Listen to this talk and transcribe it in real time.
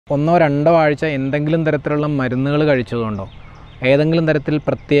ഒന്നോ രണ്ടോ ആഴ്ച എന്തെങ്കിലും തരത്തിലുള്ള മരുന്നുകൾ കഴിച്ചതുകൊണ്ടോ ഏതെങ്കിലും തരത്തിൽ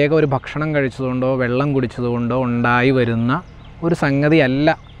പ്രത്യേക ഒരു ഭക്ഷണം കഴിച്ചതുകൊണ്ടോ വെള്ളം കുടിച്ചതുകൊണ്ടോ ഉണ്ടായി വരുന്ന ഒരു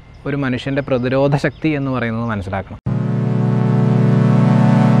സംഗതിയല്ല ഒരു മനുഷ്യൻ്റെ പ്രതിരോധ ശക്തി എന്ന് പറയുന്നത് മനസ്സിലാക്കണം.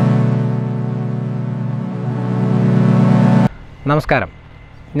 നമസ്കാരം,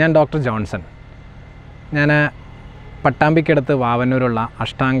 ഞാൻ ഡോക്ടർ ജോൺസൺ. ഞാൻ പട്ടാമ്പിക്കടുത്ത് വാവന്നൂരുള്ള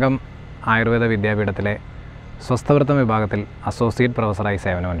അഷ്ടാംഗം ആയുർവേദ വിദ്യാപീഠത്തിലെ സ്വസ്ഥവൃത്തം വിഭാഗത്തിൽ അസോസിയേറ്റ് പ്രൊഫസറായി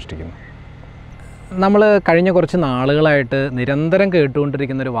സേവനമനുഷ്ഠിക്കുന്നു. നമ്മൾ കഴിഞ്ഞ കുറച്ച് നാളുകളായിട്ട് നിരന്തരം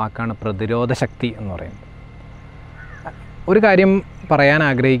കേട്ടുകൊണ്ടിരിക്കുന്നൊരു വാക്കാണ് പ്രതിരോധ ശക്തി എന്ന് പറയുന്നത്. ഒരു കാര്യം പറയാൻ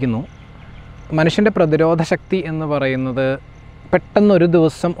ആഗ്രഹിക്കുന്നു. മനുഷ്യൻ്റെ പ്രതിരോധ ശക്തി എന്ന് പറയുന്നത് പെട്ടെന്നൊരു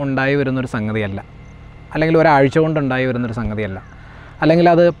ദിവസം ഉണ്ടായി വരുന്നൊരു സംഗതിയല്ല, അല്ലെങ്കിൽ ഒരാഴ്ച കൊണ്ടുണ്ടായി വരുന്നൊരു സംഗതിയല്ല, അല്ലെങ്കിൽ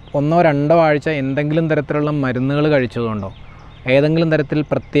അത് ഒന്നോ രണ്ടോ ആഴ്ച എന്തെങ്കിലും തരത്തിലുള്ള മരുന്നുകൾ കഴിച്ചതുകൊണ്ടോ ഏതെങ്കിലും തരത്തിൽ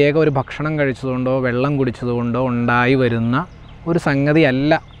പ്രത്യേക ഒരു ഭക്ഷണം കഴിച്ചതുകൊണ്ടോ വെള്ളം കുടിച്ചതുകൊണ്ടോ ഉണ്ടായി വരുന്ന ഒരു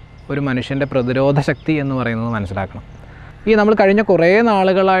സംഗതിയല്ല ഒരു മനുഷ്യൻ്റെ പ്രതിരോധ ശക്തി എന്ന് പറയുന്നത് മനസ്സിലാക്കണം. നമ്മൾ കഴിഞ്ഞ കുറേ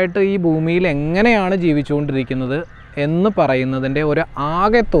നാളുകളായിട്ട് ഈ ഭൂമിയിൽ എങ്ങനെയാണ് ജീവിച്ചുകൊണ്ടിരിക്കുന്നത് എന്ന് പറയുന്നതിൻ്റെ ഒരു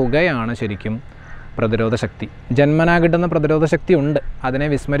ആകെ തുകയാണ് ശരിക്കും പ്രതിരോധ ശക്തി. ജന്മനാ കിട്ടുന്ന പ്രതിരോധ ശക്തി ഉണ്ട്, അതിനെ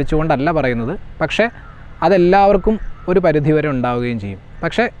വിസ്മരിച്ചുകൊണ്ടല്ല പറയുന്നത്. പക്ഷേ അതെല്ലാവർക്കും ഒരു പരിധിവരെ ഉണ്ടാവുകയും ചെയ്യും.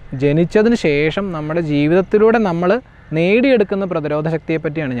 പക്ഷേ ജനിച്ചതിന് ശേഷം നമ്മുടെ ജീവിതത്തിലൂടെ നമ്മൾ നേടിയെടുക്കുന്ന പ്രതിരോധ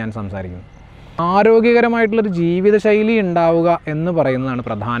ശക്തിയെപ്പറ്റിയാണ് ഞാൻ സംസാരിക്കുന്നത്. ആരോഗ്യകരമായിട്ടുള്ളൊരു ജീവിതശൈലി ഉണ്ടാവുക എന്ന് പറയുന്നതാണ്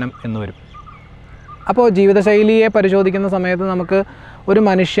പ്രധാനം എന്ന് വരും. അപ്പോൾ ജീവിതശൈലിയെ പരിശോധിക്കുന്ന സമയത്ത് നമുക്ക് ഒരു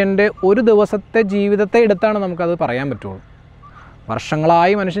മനുഷ്യൻ്റെ ഒരു ദിവസത്തെ ജീവിതത്തെ എടുത്താണ് നമുക്കത് പറയാൻ പറ്റുള്ളൂ.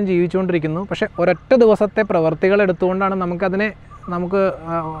 വർഷങ്ങളായി മനുഷ്യൻ ജീവിച്ചുകൊണ്ടിരിക്കുന്നു, പക്ഷേ ഒരൊറ്റ ദിവസത്തെ പ്രവൃത്തികൾ എടുത്തുകൊണ്ടാണ് നമുക്ക്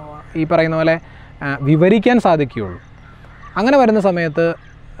ഈ പറയുന്ന പോലെ വിവരിക്കാൻ സാധിക്കുകയുള്ളൂ. അങ്ങനെ വരുന്ന സമയത്ത്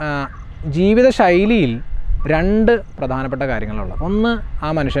ജീവിതശൈലിയിൽ രണ്ട് പ്രധാനപ്പെട്ട കാര്യങ്ങളുള്ളത്. ഒന്ന് ആ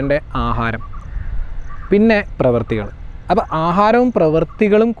മനുഷ്യൻ്റെ ആഹാരം, പിന്നെ പ്രവൃത്തികൾ. അപ്പോൾ ആഹാരവും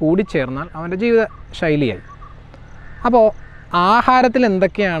പ്രവൃത്തികളും കൂടി ചേർന്നാൽ അവൻ്റെ ജീവിത ശൈലിയായി. അപ്പോൾ ആഹാരത്തിൽ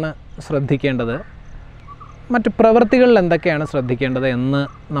എന്തൊക്കെയാണ് ശ്രദ്ധിക്കേണ്ടത്, മറ്റ് പ്രവൃത്തികളിൽ എന്തൊക്കെയാണ് ശ്രദ്ധിക്കേണ്ടത് എന്ന്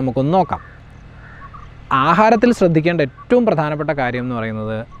നമുക്കൊന്ന് നോക്കാം. ആഹാരത്തിൽ ശ്രദ്ധിക്കേണ്ട ഏറ്റവും പ്രധാനപ്പെട്ട കാര്യം എന്ന്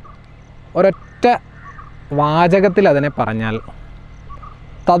പറയുന്നത്, ഒരൊറ്റ വാചകത്തിൽ അതിനെ പറഞ്ഞാൽ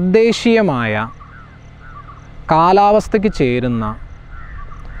തദ്ദേശീയമായ കാലാവസ്ഥയ്ക്ക് ചേരുന്ന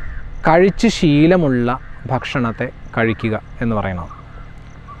കഴിച്ച് ശീലമുള്ള ഭക്ഷണത്തെ കഴിക്കുക എന്ന് പറയണം.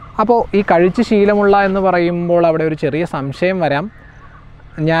 അപ്പോൾ ഈ കഴിച്ച് ശീലമുള്ള എന്ന് പറയുമ്പോൾ അവിടെ ഒരു ചെറിയ സംശയം വരാം.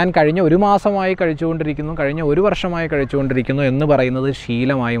 ഞാൻ കഴിഞ്ഞ ഒരു മാസമായി കഴിച്ചുകൊണ്ടിരിക്കുന്നു, കഴിഞ്ഞ ഒരു വർഷമായി കഴിച്ചുകൊണ്ടിരിക്കുന്നു എന്ന് പറയുന്നത്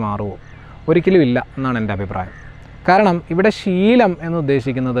ശീലമായി മാറുമോ? ഒരിക്കലും ഇല്ല എന്നാണ് എൻ്റെ അഭിപ്രായം. കാരണം ഇവിടെ ശീലം എന്ന്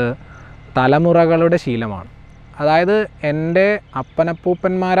ഉദ്ദേശിക്കുന്നത് തലമുറകളുടെ ശീലമാണ്. അതായത് എൻ്റെ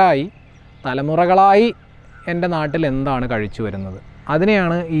അപ്പനപ്പൂപ്പന്മാരായി തലമുറകളായി എൻ്റെ നാട്ടിൽ എന്താണ് കഴിച്ചു വരുന്നത്,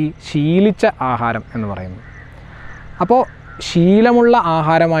 അതിനെയാണ് ഈ ശീലിച്ച ആഹാരം എന്ന് പറയുന്നത്. അപ്പോൾ ശീലമുള്ള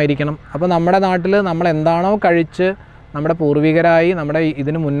ആഹാരമായിരിക്കണം. അപ്പോൾ നമ്മുടെ നാട്ടിൽ നമ്മൾ എന്താണോ കഴിച്ച് നമ്മുടെ പൂർവികരായി നമ്മുടെ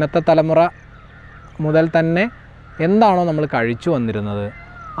ഇതിന് മുന്നത്തെ തലമുറ മുതൽ തന്നെ എന്താണോ നമ്മൾ കഴിച്ചു വന്നിരുന്നത്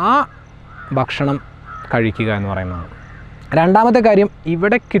ആ ഭക്ഷണം കഴിക്കുക എന്ന് പറയുന്നതാണ്. രണ്ടാമത്തെ കാര്യം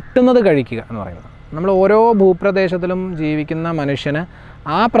ഇവിടെ കിട്ടുന്നത് കഴിക്കുക എന്ന് പറയുന്നത്. നമ്മൾ ഓരോ ഭൂപ്രദേശത്തിലും ജീവിക്കുന്ന മനുഷ്യന്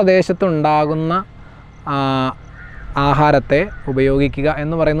ആ പ്രദേശത്തുണ്ടാകുന്ന ആഹാരത്തെ ഉപയോഗിക്കുക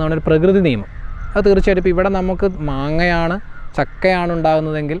എന്ന് പറയുന്നതാണ് ഒരു പ്രകൃതി നിയമം. അത് തീർച്ചയായിട്ടും ഇപ്പോൾ ഇവിടെ നമുക്ക് മാങ്ങയാണ് ചക്കയാണ്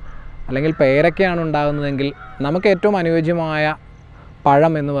ഉണ്ടാകുന്നതെങ്കിൽ അല്ലെങ്കിൽ പേരക്കയാണ് ഉണ്ടാകുന്നതെങ്കിൽ നമുക്ക് ഏറ്റവും അനുയോജ്യമായ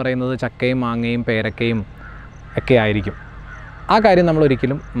പഴം എന്ന് പറയുന്നത് ചക്കയും മാങ്ങയും പേരക്കയും ഒക്കെ ആയിരിക്കും. ആ കാര്യം നമ്മൾ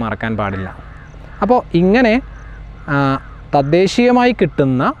ഒരിക്കലും മറക്കാൻ പാടില്ല. അപ്പോൾ ഇങ്ങനെ തദ്ദേശീയമായി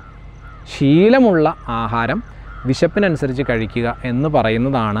കിട്ടുന്ന ശീലമുള്ള ആഹാരം വിശപ്പിനനുസരിച്ച് കഴിക്കുക എന്ന്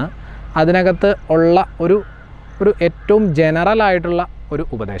പറയുന്നതാണ് അതിനകത്ത് ഉള്ള ഒരു ഏറ്റവും ജനറലായിട്ടുള്ള ഒരു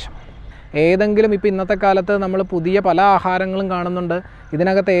ഉപദേശം. ഏതെങ്കിലും ഇപ്പോൾ ഇന്നത്തെ കാലത്ത് നമ്മൾ പുതിയ പല ആഹാരങ്ങളും കാണുന്നുണ്ട്.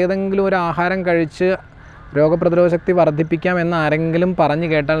 ഇതിനകത്ത് ഏതെങ്കിലും ഒരു ആഹാരം കഴിച്ച് രോഗപ്രതിരോധ ശക്തി വർദ്ധിപ്പിക്കാം എന്ന് ആരെങ്കിലും പറഞ്ഞു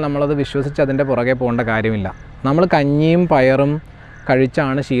കേട്ടാൽ നമ്മളത് വിശ്വസിച്ച് അതിൻ്റെ പുറകെ പോകേണ്ട കാര്യമില്ല. നമ്മൾ കഞ്ഞിയും പയറും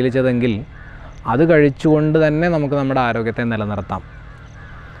കഴിച്ചാണ് ശീലിച്ചതെങ്കിൽ അത് കഴിച്ചുകൊണ്ട് തന്നെ നമുക്ക് നമ്മുടെ ആരോഗ്യത്തെ നിലനിർത്താം.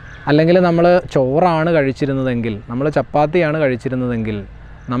 അല്ലെങ്കിൽ നമ്മൾ ചോറാണ് കഴിച്ചിരുന്നതെങ്കിൽ, നമ്മൾ ചപ്പാത്തിയാണ് കഴിച്ചിരുന്നതെങ്കിൽ,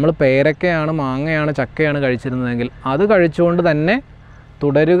 നമ്മൾ പേരക്കയാണ് മാങ്ങയാണ് ചക്കയാണ് കഴിച്ചിരുന്നതെങ്കിൽ അത് കഴിച്ചുകൊണ്ട് തന്നെ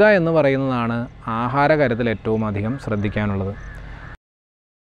തുടരുക എന്ന് പറയുന്നതാണ് ആഹാര കാര്യത്തിൽ ഏറ്റവും അധികം ശ്രദ്ധിക്കാനുള്ളത്.